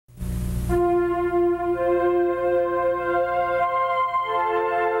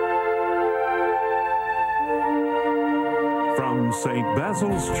St.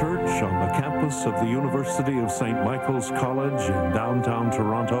 Basil's Church on the campus of the University of St. Michael's College in downtown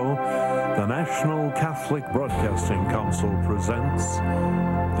Toronto, the National Catholic Broadcasting Council presents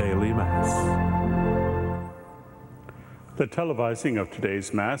Daily Mass. The televising of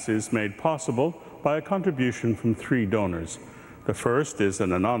today's Mass is made possible by a contribution from 3 donors. The first is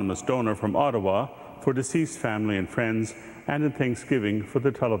an anonymous donor from Ottawa for deceased family and friends and in thanksgiving for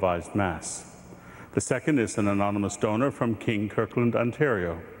the televised Mass. The second is an anonymous donor from King Kirkland,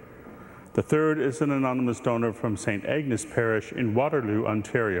 Ontario. The third is an anonymous donor from St. Agnes Parish in Waterloo,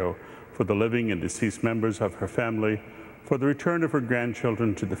 Ontario, for the living and deceased members of her family, for the return of her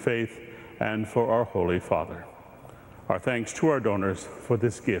grandchildren to the faith, and for our Holy Father. Our thanks to our donors for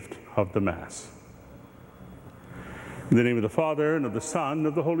this gift of the Mass. In the name of the Father, and of the Son, and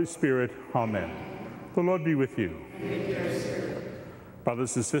of the Holy Spirit, Amen. The Lord be with you.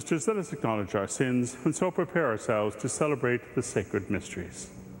 Brothers and sisters, let us acknowledge our sins and so prepare ourselves to celebrate the sacred mysteries.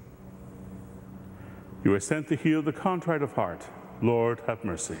 You are sent to heal the contrite of heart. Lord, have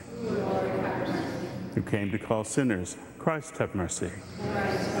mercy. Lord, have mercy. You came to call sinners. Christ, have mercy.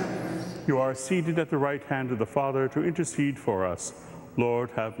 Christ, have mercy. You are seated at the right hand of the Father to intercede for us.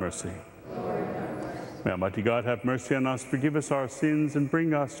 Lord, have mercy. Lord, have mercy. May Almighty God have mercy on us, forgive us our sins, and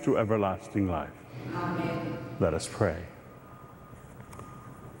bring us to everlasting life. Amen. Let us pray.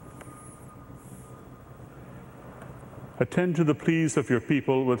 Attend to the pleas of your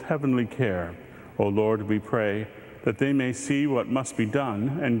people with heavenly care. O Lord, we pray that they may see what must be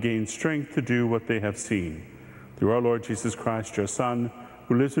done and gain strength to do what they have seen. Through our Lord Jesus Christ, your Son,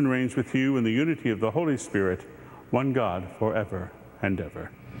 who lives and reigns with you in the unity of the Holy Spirit, one God, forever and ever.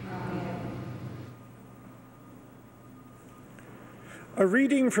 Amen. A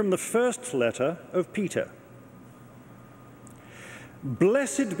reading from the first letter of Peter.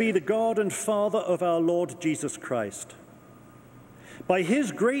 Blessed be the God and Father of our Lord Jesus Christ. By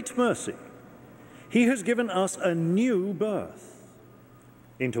his great mercy, he has given us a new birth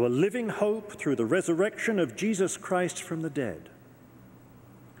into a living hope through the resurrection of Jesus Christ from the dead.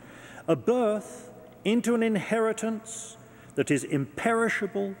 A birth into an inheritance that is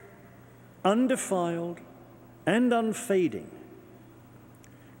imperishable, undefiled, and unfading,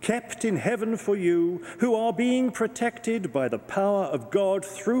 kept in heaven for you who are being protected by the power of God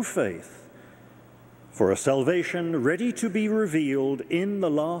through faith, for a salvation ready to be revealed in the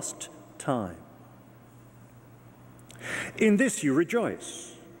last time. In this you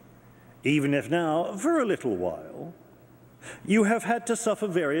rejoice, even if now, for a little while, you have had to suffer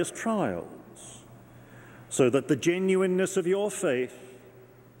various trials, so that the genuineness of your faith,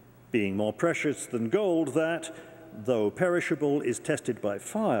 being more precious than gold that, though perishable, is tested by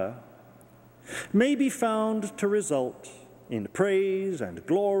fire, may be found to result in praise and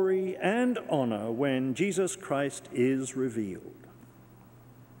glory and honor when Jesus Christ is revealed.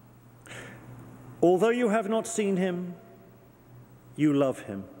 Although you have not seen him, you love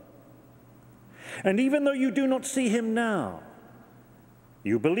him. And even though you do not see him now,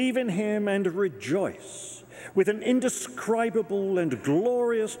 you believe in him and rejoice with an indescribable and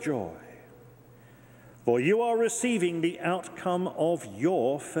glorious joy. For you are receiving the outcome of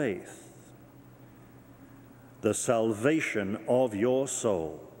your faith, the salvation of your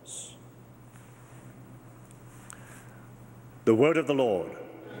souls. The word of the Lord.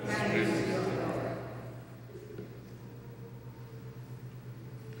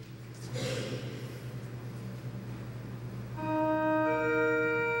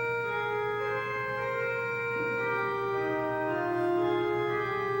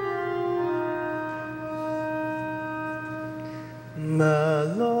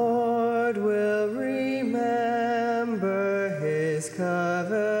 The Lord will remember his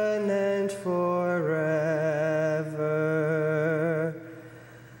covenant forever.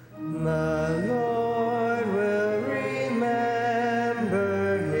 The Lord will remember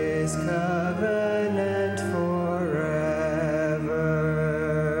his covenant forever.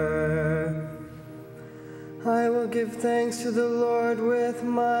 I will give thanks to the Lord with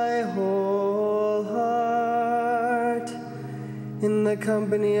my whole heart. In the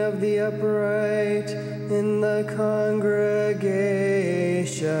company of the upright, in the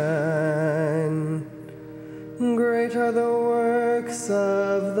congregation. Great are the works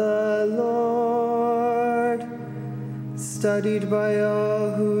of the Lord, studied by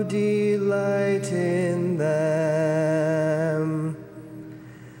all who delight in them.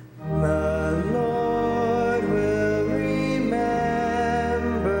 The Lord will remember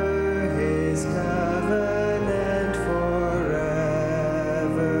his covenant forever.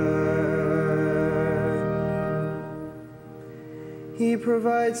 He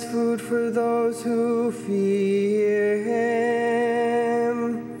provides food for those who fear him.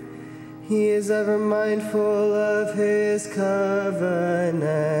 He is ever mindful of his covenant.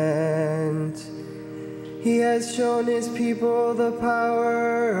 He has shown his people the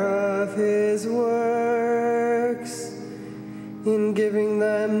power of his works, in giving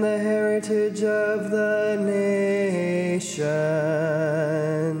them the heritage of the nations.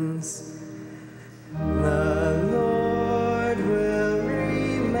 The Lord will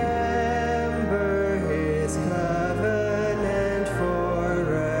remember his covenant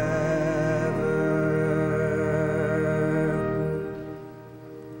forever.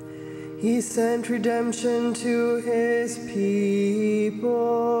 He sent redemption to his people.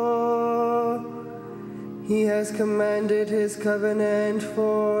 He has commanded his covenant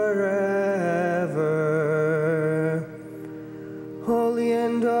forever. Holy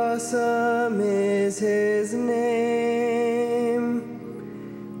and awesome is his name.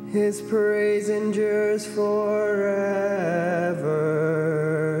 His praise endures forever.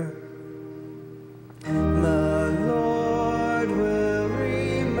 The Lord will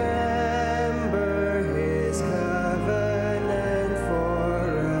remember his covenant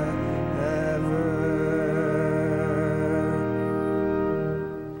forever.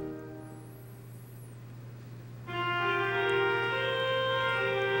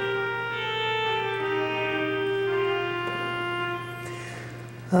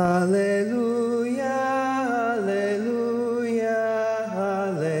 Alleluia, alleluia,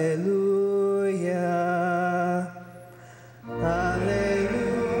 alleluia.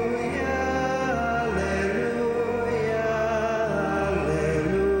 Alleluia, alleluia,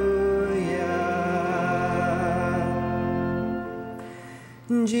 alleluia.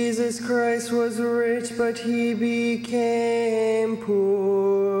 Jesus Christ was rich, but he became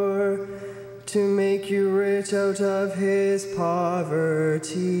poor, to make you rich out of his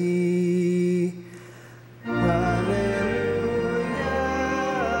poverty. Alleluia,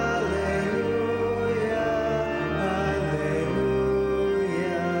 alleluia, alleluia.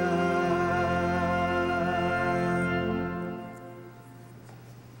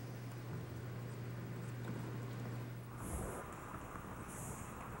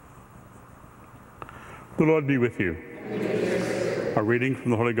 The Lord be with you. A reading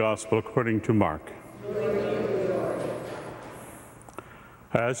from the Holy Gospel according to Mark.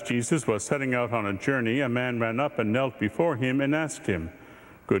 As Jesus was setting out on a journey, a man ran up and knelt before him and asked him,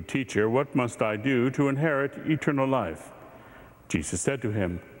 "Good teacher, what must I do to inherit eternal life?" Jesus said to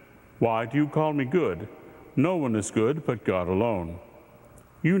him, "Why do you call me good? No one is good but God alone.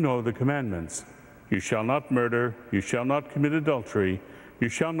 You know the commandments. You shall not murder, you shall not commit adultery, you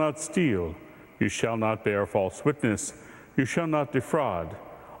shall not steal, you shall not bear false witness, you shall not defraud,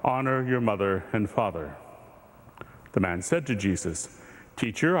 honor your mother and father." The man said to Jesus,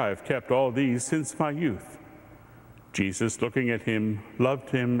 "Teacher, I have kept all these since my youth." Jesus, looking at him,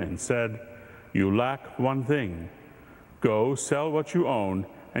 loved him and said, "You lack one thing. Go, sell what you own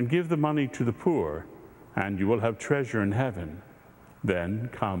and give the money to the poor, and you will have treasure in heaven. Then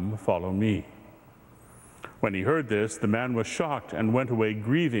come, follow me." When he heard this, the man was shocked and went away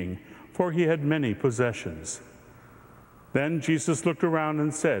grieving, for he had many possessions. Then Jesus looked around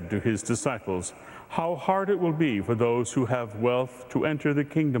and said to his disciples, "How hard it will be for those who have wealth to enter the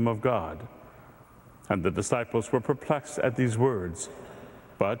kingdom of God." And the disciples were perplexed at these words.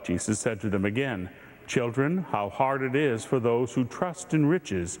 But Jesus said to them again, "Children, how hard it is for those who trust in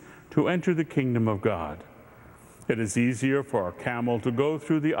riches to enter the kingdom of God. It is easier for a camel to go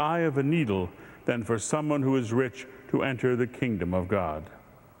through the eye of a needle than for someone who is rich to enter the kingdom of God."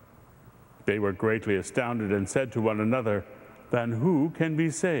 They were greatly astounded and said to one another, "Then who can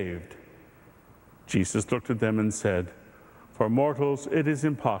be saved?" Jesus looked at them and said, "For mortals it is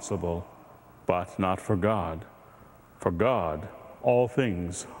impossible, but not for God. For God, all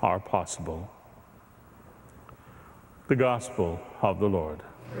things are possible." The Gospel of the Lord.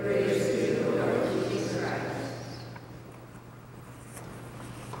 Praise to you, Lord Jesus Christ.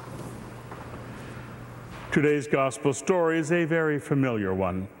 Today's Gospel story is a very familiar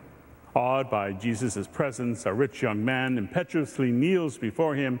one. Awed by Jesus' presence, a rich young man impetuously kneels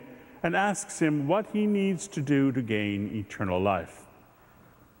before him and asks him what he needs to do to gain eternal life.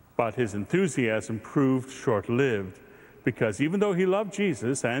 But his enthusiasm proved short-lived, because even though he loved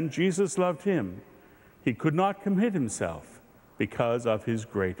Jesus and Jesus loved him, he could not commit himself because of his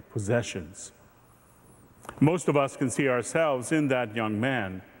great possessions. Most of us can see ourselves in that young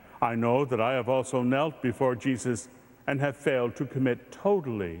man. I know that I have also knelt before Jesus and have failed to commit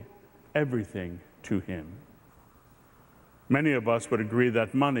totally everything to him. Many of us would agree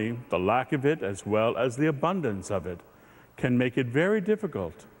that money, the lack of it as well as the abundance of it, can make it very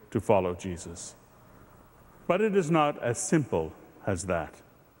difficult to follow Jesus. But it is not as simple as that.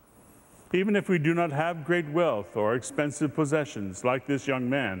 Even if we do not have great wealth or expensive possessions like this young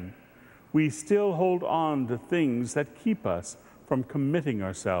man, we still hold on to things that keep us from committing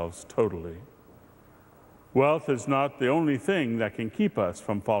ourselves totally. Wealth is not the only thing that can keep us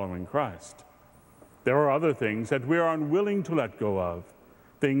from following Christ. There are other things that we are unwilling to let go of,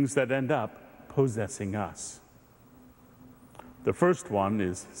 things that end up possessing us. The first one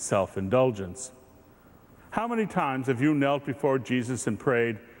is self-indulgence. How many times have you knelt before Jesus and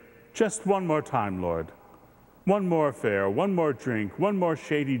prayed, "Just one more time, Lord. One more affair, one more drink, one more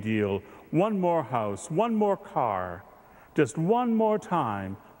shady deal, one more house, one more car. Just one more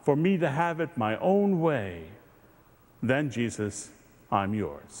time for me to have it my own way. Then, Jesus, I'm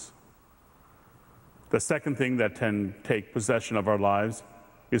yours." The second thing that can take possession of our lives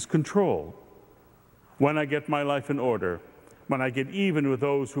is control. When I get my life in order, when I get even with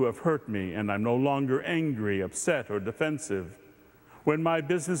those who have hurt me and I'm no longer angry, upset, or defensive, when my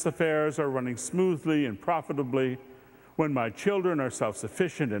business affairs are running smoothly and profitably, when my children are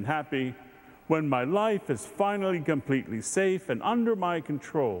self-sufficient and happy, when my life is finally completely safe and under my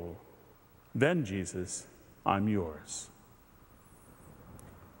control, then, Jesus, I'm yours.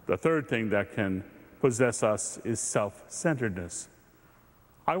 The third thing that can possess us is self-centeredness.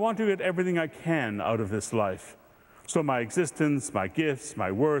 I want to get everything I can out of this life, so my existence, my gifts,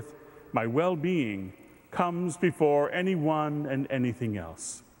 my worth, my well-being comes before anyone and anything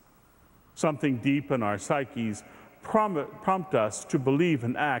else. Something deep in our psyches prompt us to believe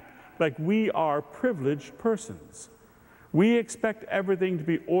and act like we are privileged persons. We expect everything to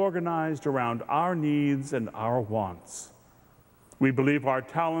be organized around our needs and our wants. We believe our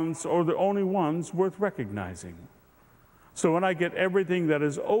talents are the only ones worth recognizing. So when I get everything that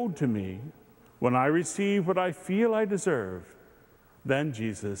is owed to me, when I receive what I feel I deserve, then,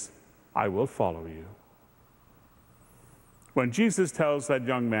 Jesus, I will follow you. When Jesus tells that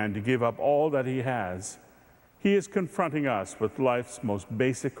young man to give up all that he has, he is confronting us with life's most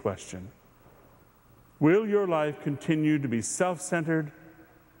basic question. Will your life continue to be self-centered,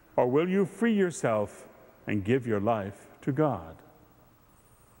 or will you free yourself and give your life to God?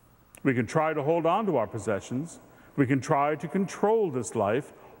 We can try to hold on to our possessions. We can try to control this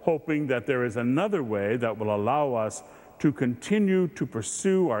life, hoping that there is another way that will allow us to continue to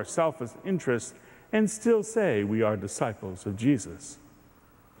pursue our selfish interests and still say we are disciples of Jesus.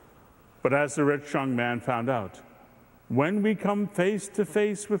 But as the rich young man found out, when we come face to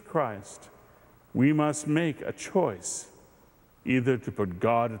face with Christ, we must make a choice, either to put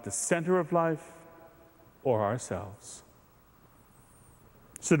God at the center of life or ourselves.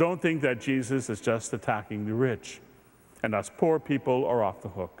 So don't think that Jesus is just attacking the rich and us poor people are off the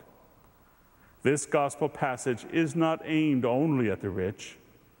hook. This gospel passage is not aimed only at the rich.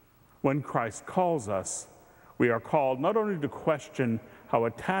 When Christ calls us, we are called not only to question how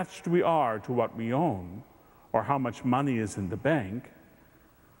attached we are to what we own or how much money is in the bank,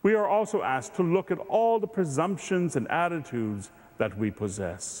 we are also asked to look at all the presumptions and attitudes that we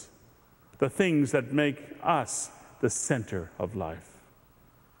possess, the things that make us the center of life.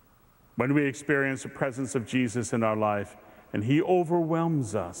 When we experience the presence of Jesus in our life and he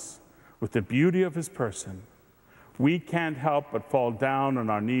overwhelms us with the beauty of his person, we can't help but fall down on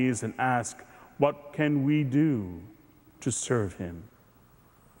our knees and ask, what can we do to serve him?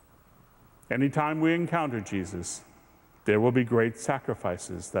 Anytime we encounter Jesus, there will be great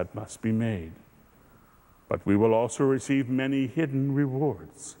sacrifices that must be made, but we will also receive many hidden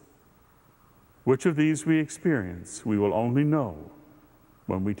rewards. Which of these we experience, we will only know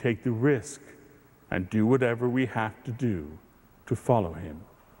when we take the risk and do whatever we have to do to follow him.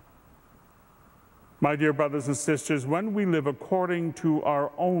 My dear brothers and sisters, when we live according to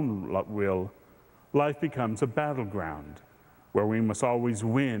our own will, life becomes a battleground where we must always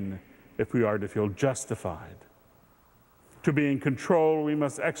win if we are to feel justified. To be in control, we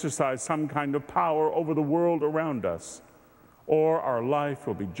must exercise some kind of power over the world around us, or our life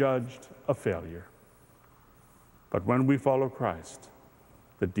will be judged a failure. But when we follow Christ,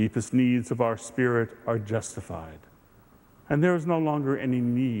 the deepest needs of our spirit are justified, and there is no longer any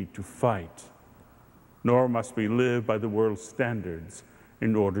need to fight, nor must we live by the world's standards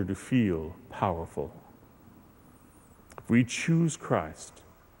in order to feel powerful. If we choose Christ,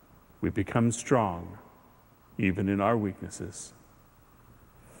 we become strong, even in our weaknesses.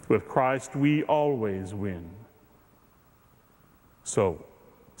 With Christ, we always win. So,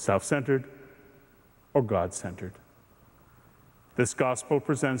 self-centered or God-centered? This gospel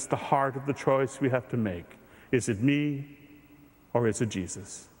presents the heart of the choice we have to make. Is it me or is it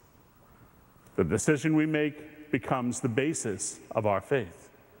Jesus? The decision we make becomes the basis of our faith.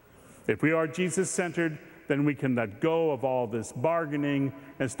 If we are Jesus-centered, then we can let go of all this bargaining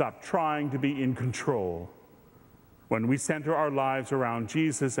and stop trying to be in control. When we center our lives around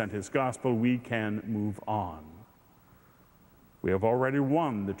Jesus and his gospel, we can move on. We have already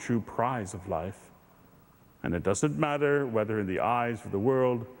won the true prize of life, and it doesn't matter whether in the eyes of the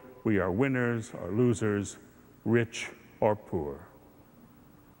world we are winners or losers, rich or poor.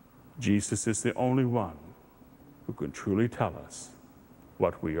 Jesus is the only one who can truly tell us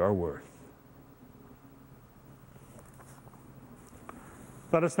what we are worth.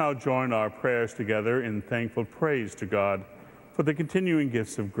 Let us now join our prayers together in thankful praise to God for the continuing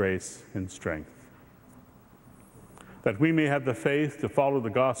gifts of grace and strength. That we may have the faith to follow the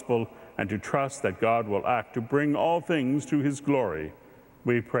gospel and to trust that God will act to bring all things to his glory,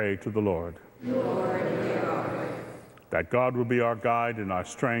 we pray to the Lord. Lord, hear our prayer. That God will be our guide and our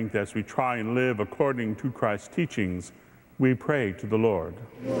strength as we try and live according to Christ's teachings, we pray to the Lord.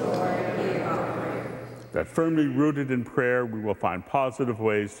 Lord, hear our prayer. That firmly rooted in prayer, we will find positive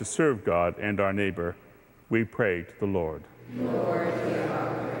ways to serve God and our neighbor, we pray to the Lord. Lord, hear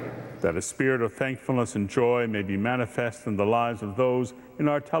our prayer. That a spirit of thankfulness and joy may be manifest in the lives of those in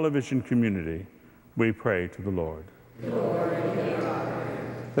our television community, we pray to the Lord. Lord, hear our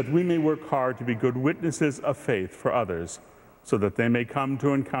prayer. That we may work hard to be good witnesses of faith for others, so that they may come to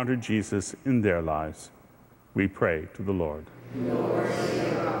encounter Jesus in their lives, we pray to the Lord. Lord,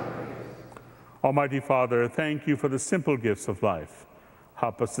 hear our prayer. Almighty Father, thank you for the simple gifts of life.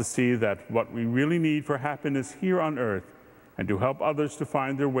 Help us to see that what we really need for happiness here on earth and to help others to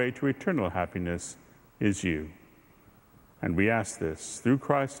find their way to eternal happiness is you. And we ask this through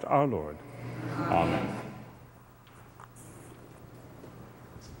Christ our Lord. Amen.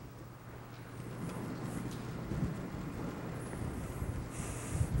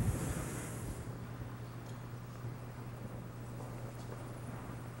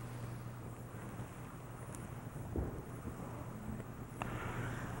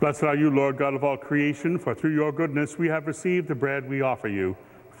 Blessed are you, Lord God of all creation, for through your goodness we have received the bread we offer you,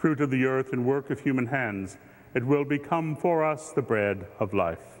 fruit of the earth and work of human hands. It will become for us the bread of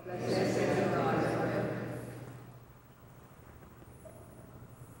life.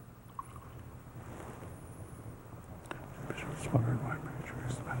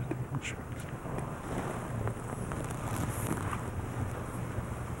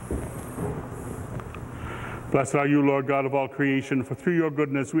 Blessed are you, Lord God of all creation, for through your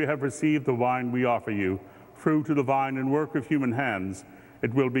goodness we have received the wine we offer you, fruit of the vine and work of human hands.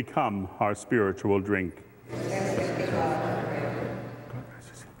 It will become our spiritual drink. God rest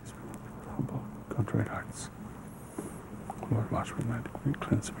his humble, contrite hearts. Lord, wash me,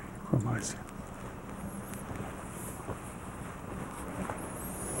 cleanse me from my sin.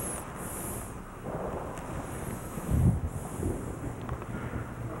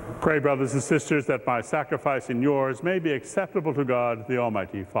 Pray, brothers and sisters, that my sacrifice and yours may be acceptable to God, the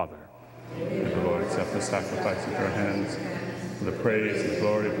Almighty Father. May the Lord accept the sacrifice at your hands for the praise and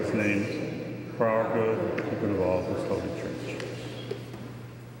glory of his name, for our good and the good of all his holy church.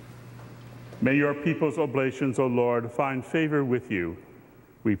 May your people's oblations, O Lord, find favor with you.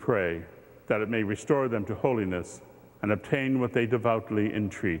 We pray that it may restore them to holiness and obtain what they devoutly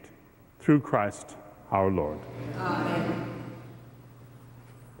entreat. Through Christ our Lord. Amen.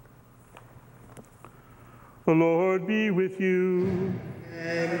 The Lord be with you.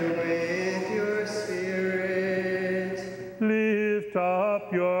 And with your spirit. Lift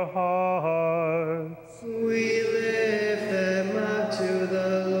up your hearts. We lift them up to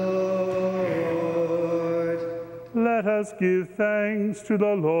the Lord. Let us give thanks to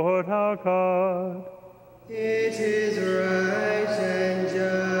the Lord our God. It is right and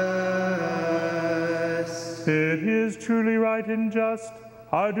just. It is truly right and just,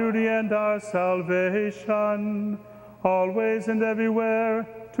 our duty and our salvation, always and everywhere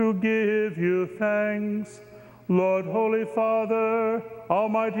to give you thanks. Lord, Holy Father,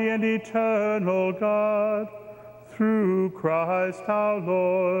 Almighty and eternal God, through Christ our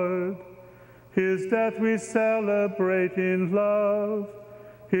Lord. His death we celebrate in love.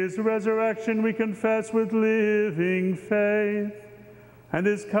 His resurrection we confess with living faith. And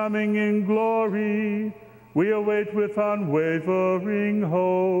his coming in glory we await with unwavering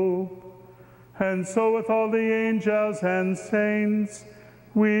hope. And so with all the angels and saints,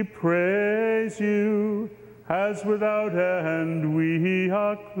 we praise you, as without end we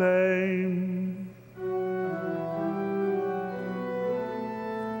acclaim.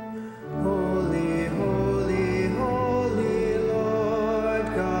 Holy, holy, holy Lord,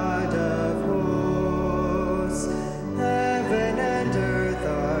 God of hosts, heaven and earth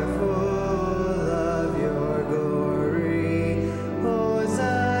are full of your glory.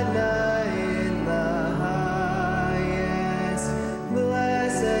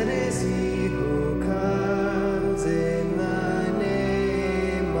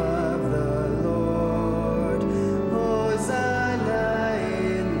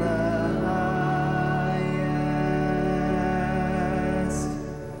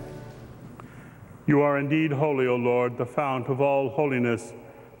 You are indeed holy, O Lord, the fount of all holiness.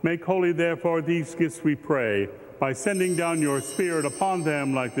 Make holy, therefore, these gifts, we pray, by sending down your Spirit upon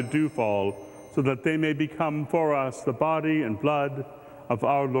them like the dewfall, so that they may become for us the body and blood of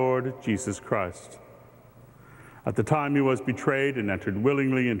our Lord Jesus Christ. At the time he was betrayed and entered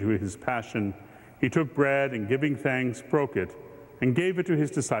willingly into his passion, he took bread and, giving thanks, broke it and gave it to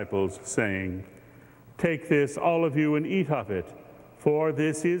his disciples, saying, "Take this, all of you, and eat of it, for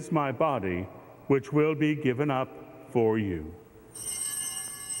this is my body, which will be given up for you."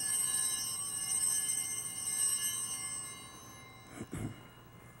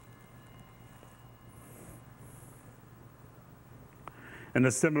 In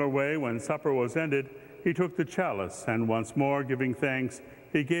a similar way, when supper was ended, he took the chalice, and once more giving thanks,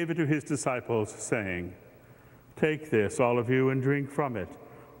 he gave it to his disciples, saying, "Take this, all of you, and drink from it,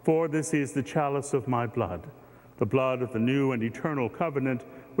 for this is the chalice of my blood, the blood of the new and eternal covenant,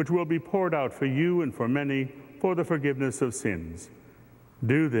 which will be poured out for you and for many for the forgiveness of sins.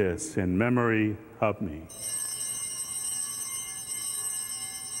 Do this in memory of me."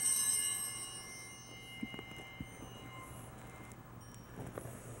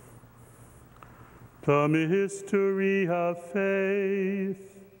 The mystery of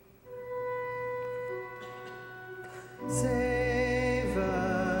faith. Save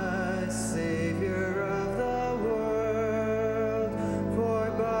us, Savior of the world,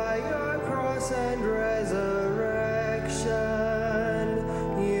 for by your cross and resurrection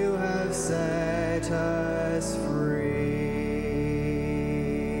you have set us free.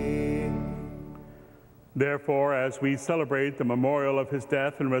 Therefore, as we celebrate the memorial of his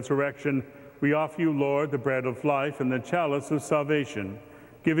death and resurrection, we offer you, Lord, the bread of life and the chalice of salvation,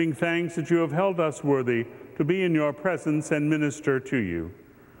 giving thanks that you have held us worthy to be in your presence and minister to you.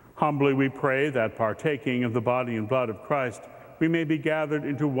 Humbly we pray that, partaking of the body and blood of Christ, we may be gathered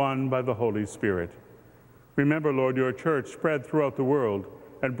into one by the Holy Spirit. Remember, Lord, your church spread throughout the world,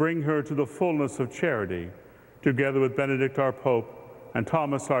 and bring her to the fullness of charity, together with Benedict our Pope, and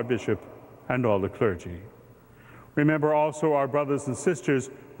Thomas our Bishop, and all the clergy. Remember also our brothers and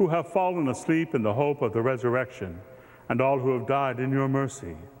sisters who have fallen asleep in the hope of the resurrection, and all who have died in your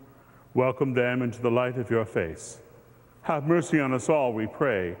mercy. Welcome them into the light of your face. Have mercy on us all, we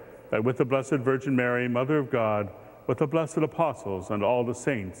pray, that with the Blessed Virgin Mary, Mother of God, with the blessed apostles and all the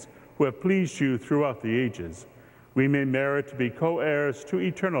saints who have pleased you throughout the ages, we may merit to be co-heirs to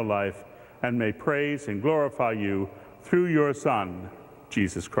eternal life, and may praise and glorify you through your Son,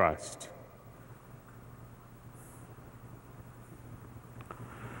 Jesus Christ.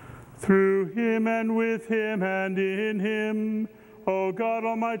 Through him and with him and in him, O God,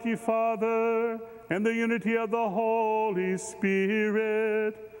 Almighty Father, in the unity of the Holy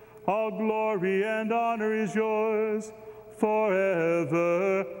Spirit, all glory and honor is yours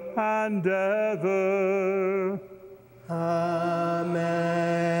forever and ever. Amen.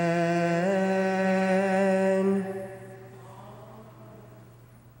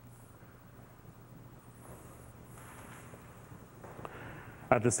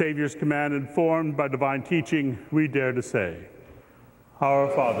 At the Savior's command, informed by divine teaching, we dare to say, Our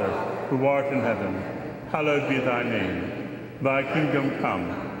Father, who art in heaven, hallowed be thy name. Thy kingdom come,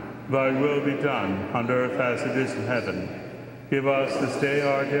 thy will be done on earth as it is in heaven. Give us this day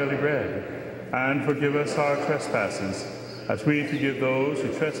our daily bread, and forgive us our trespasses, as we forgive those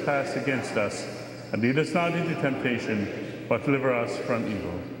who trespass against us. And lead us not into temptation, but deliver us from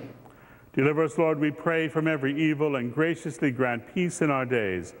evil. Deliver us, Lord, we pray, from every evil, and graciously grant peace in our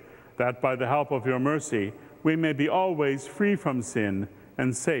days, that by the help of your mercy we may be always free from sin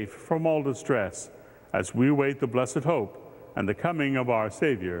and safe from all distress, as we wait the blessed hope and the coming of our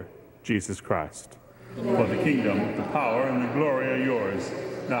Savior, Jesus Christ. For the kingdom, the power, and the glory are yours,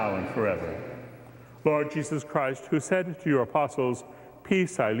 now and forever. Lord Jesus Christ, who said to your apostles,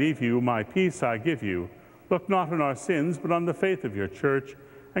 Peace I leave you, my peace I give you, look not on our sins, but on the faith of your church,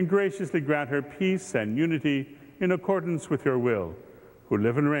 and graciously grant her peace and unity in accordance with your will, who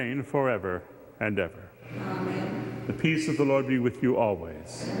live and reign forever and ever. Amen. The peace of the Lord be with you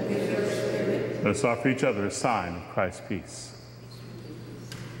always. And with your spirit. Let us offer each other a sign of Christ's peace.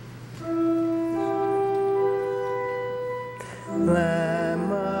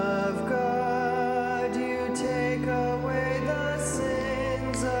 Lamb of God, you take away the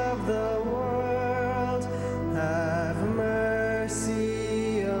sins of the world. Have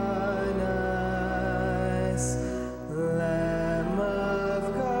mercy on us. Lamb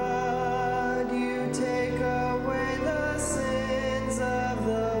of God, you take away the sins of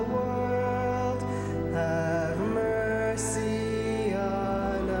the world. Have mercy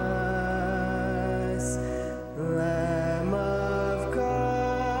on us. Lamb of God,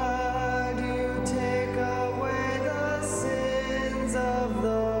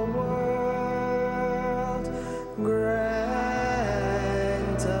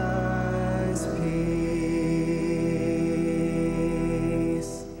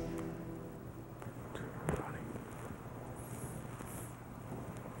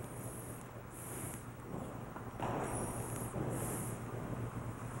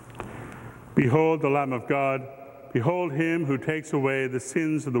 Behold the Lamb of God. Behold him who takes away the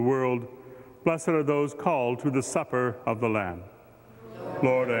sins of the world. Blessed are those called to the supper of the Lamb.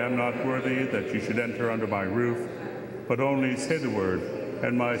 Lord, I am not worthy that you should enter under my roof, but only say the word,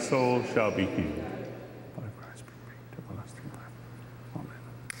 and my soul shall be healed. By Christ be free to everlasting life. Amen.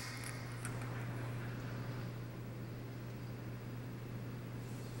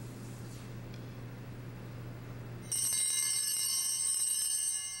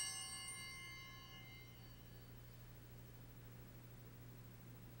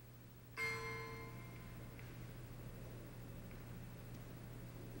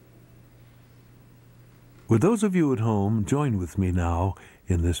 Would those of you at home join with me now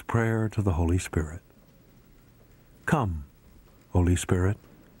in this prayer to the Holy Spirit? Come, Holy Spirit,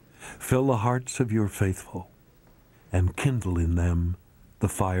 fill the hearts of your faithful and kindle in them the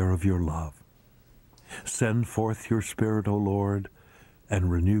fire of your love. Send forth your Spirit, O Lord,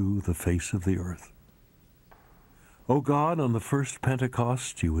 and renew the face of the earth. O God, on the first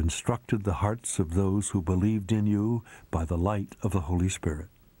Pentecost you instructed the hearts of those who believed in you by the light of the Holy Spirit.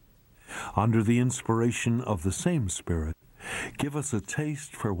 Under the inspiration of the same Spirit, give us a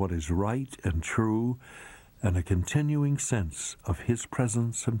taste for what is right and true and a continuing sense of his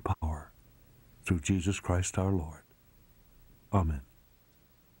presence and power. Through Jesus Christ our Lord. Amen.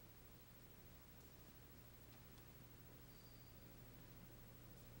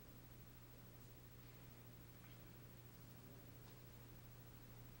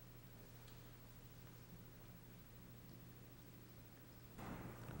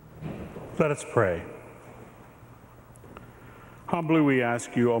 Let us pray. Humbly we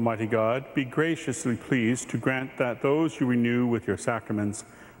ask you, Almighty God, be graciously pleased to grant that those you renew with your sacraments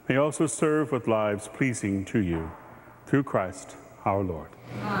may also serve with lives pleasing to you. Through Christ our Lord.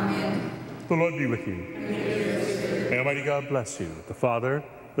 Amen. The Lord be with you. May Almighty God bless you, the Father,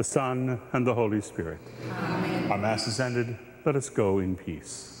 the Son, and the Holy Spirit. Amen. Our Mass is ended. Let us go in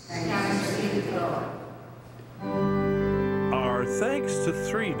peace. Thanks be to God. Our thanks to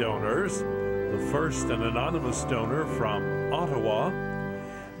 3 donors, the first an anonymous donor from Ottawa,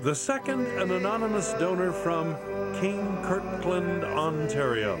 the second an anonymous donor from King Kirkland,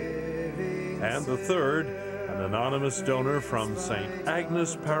 Ontario, and the third an anonymous donor from St.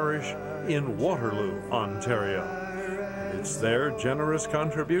 Agnes Parish in Waterloo, Ontario. It's their generous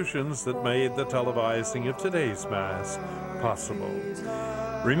contributions that made the televising of today's Mass possible.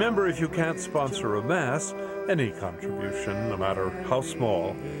 Remember, if you can't sponsor a Mass, any contribution, no matter how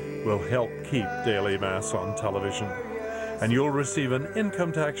small, will help keep daily Mass on television. And you'll receive an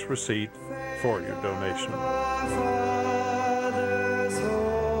income tax receipt for your donation.